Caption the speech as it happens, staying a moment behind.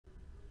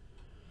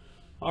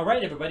All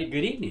right, everybody,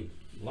 good evening.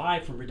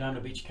 Live from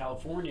Redondo Beach,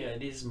 California.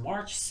 It is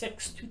March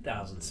 6,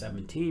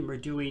 2017. We're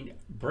doing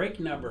break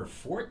number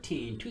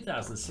 14,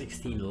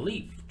 2016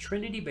 Leaf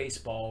Trinity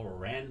Baseball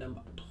Random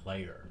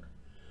Player.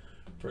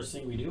 First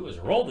thing we do is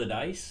roll the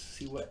dice,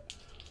 see what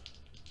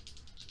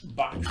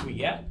box we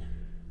get.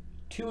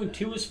 2 and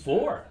 2 is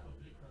 4.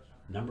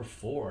 Number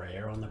 4,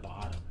 air on the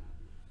bottom.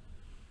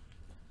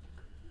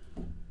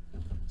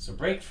 So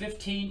break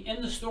 15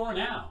 in the store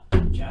now,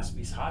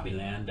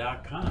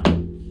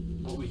 JaspysHobbyland.com.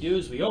 What we do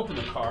is we open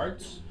the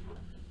cards,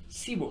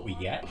 see what we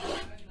get,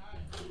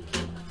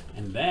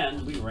 and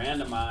then we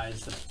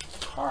randomize the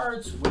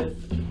cards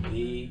with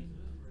the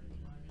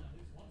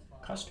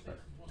customer.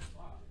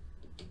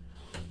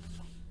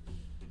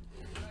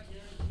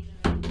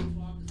 All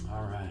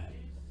right.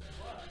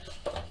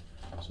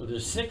 So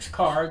there's 6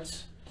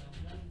 cards.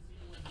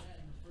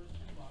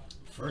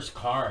 First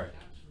card.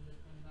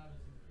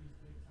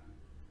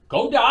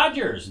 Go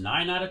Dodgers,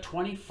 9 out of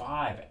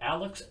 25,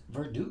 Alex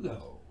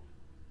Verdugo.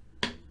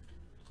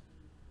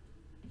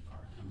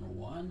 Card number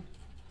 1.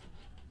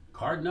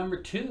 Card number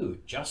 2,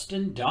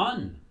 Justin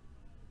Dunn.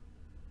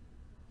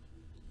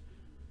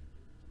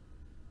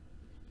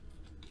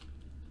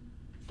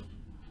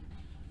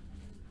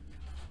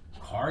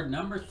 Card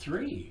number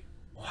 3.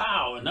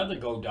 Wow, another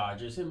Go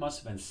Dodgers. It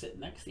must have been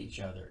sitting next to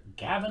each other.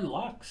 Gavin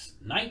Lux,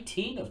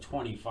 19 of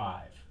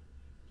 25.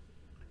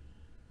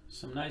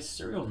 Some nice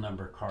serial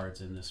number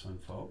cards in this one,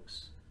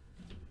 folks.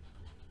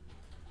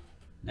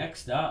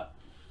 Next up,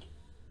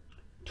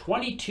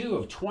 22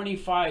 of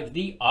 25,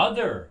 the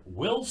other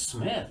Will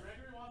Smith.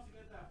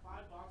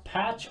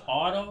 Patch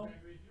auto.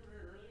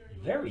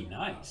 Very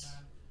nice.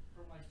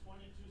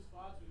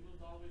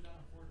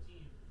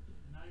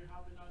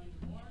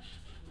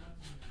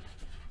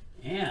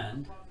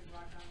 And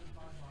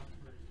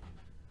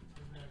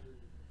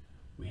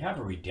we have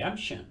a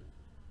redemption.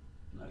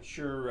 Not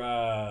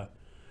sure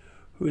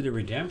who the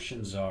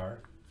redemptions are,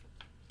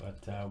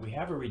 but we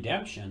have a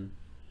redemption.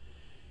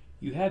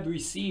 You have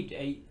received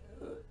a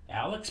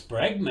Alex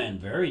Bregman.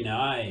 Very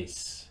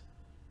nice.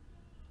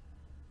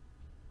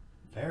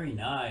 Very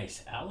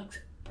nice. Alex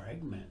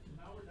Bregman.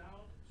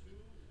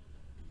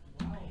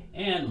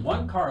 And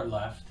 1 card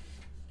left.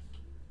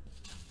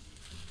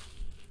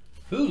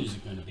 Who's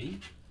it going to be?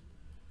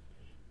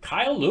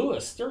 Kyle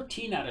Lewis,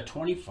 13 out of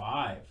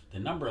 25. The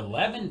number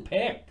 11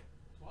 pick.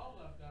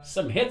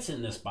 Some hits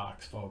in this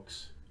box,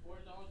 folks.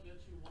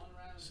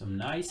 Some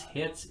nice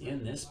hits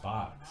in this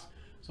box.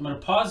 So I'm going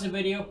to pause the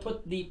video,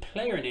 put the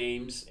player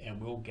names,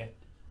 and we'll get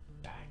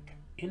back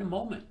in a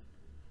moment.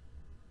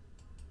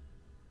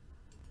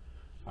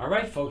 All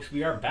right, folks,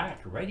 we are back,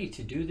 ready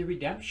to do the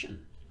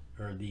redemption,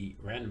 or the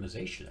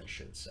randomization, I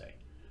should say.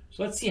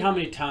 So let's see how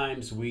many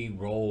times we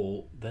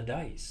roll the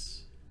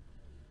dice.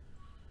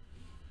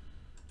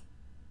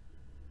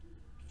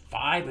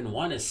 5 and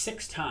 1 is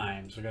 6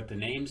 times. We got the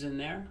names in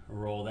there.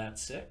 Roll that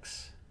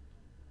 6.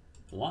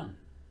 1,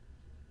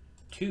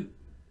 2,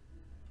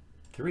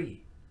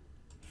 3,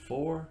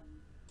 4,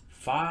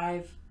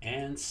 5,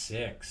 and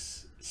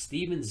 6.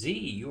 Stephen Z,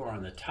 you are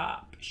on the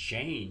top.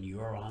 Shane, you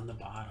are on the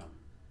bottom.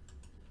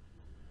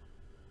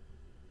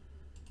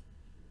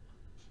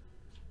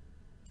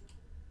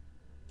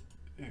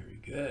 Very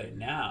good.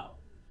 Now,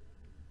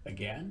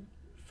 again,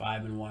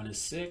 5 and 1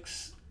 is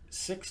 6.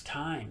 6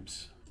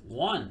 times.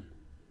 1,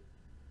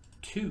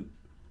 2,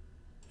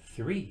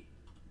 3,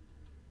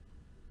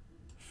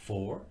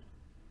 4,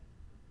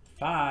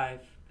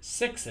 5,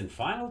 6, and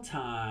final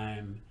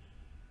time,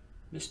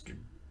 Mr.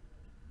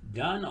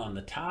 Dunn on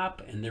the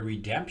top and the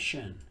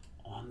redemption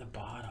on the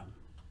bottom.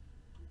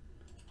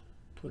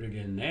 Put it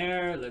in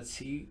there. Let's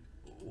see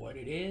what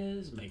it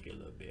is. Make it a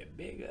little bit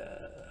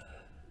bigger.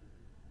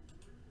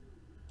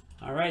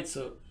 All right,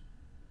 so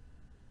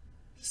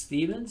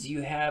Stevens,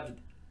 you have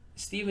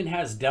Steven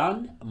has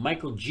Dunn,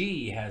 Michael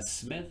G has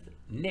Smith,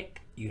 Nick,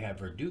 you have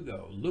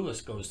Verdugo,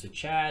 Lewis goes to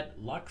Chad,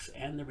 Lux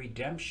and the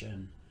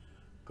redemption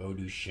go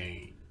to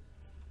Shane.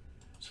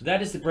 So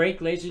that is the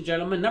break, ladies and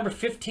gentlemen. Number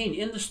 15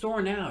 in the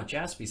store now,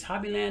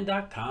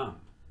 JaspysHobbyland.com.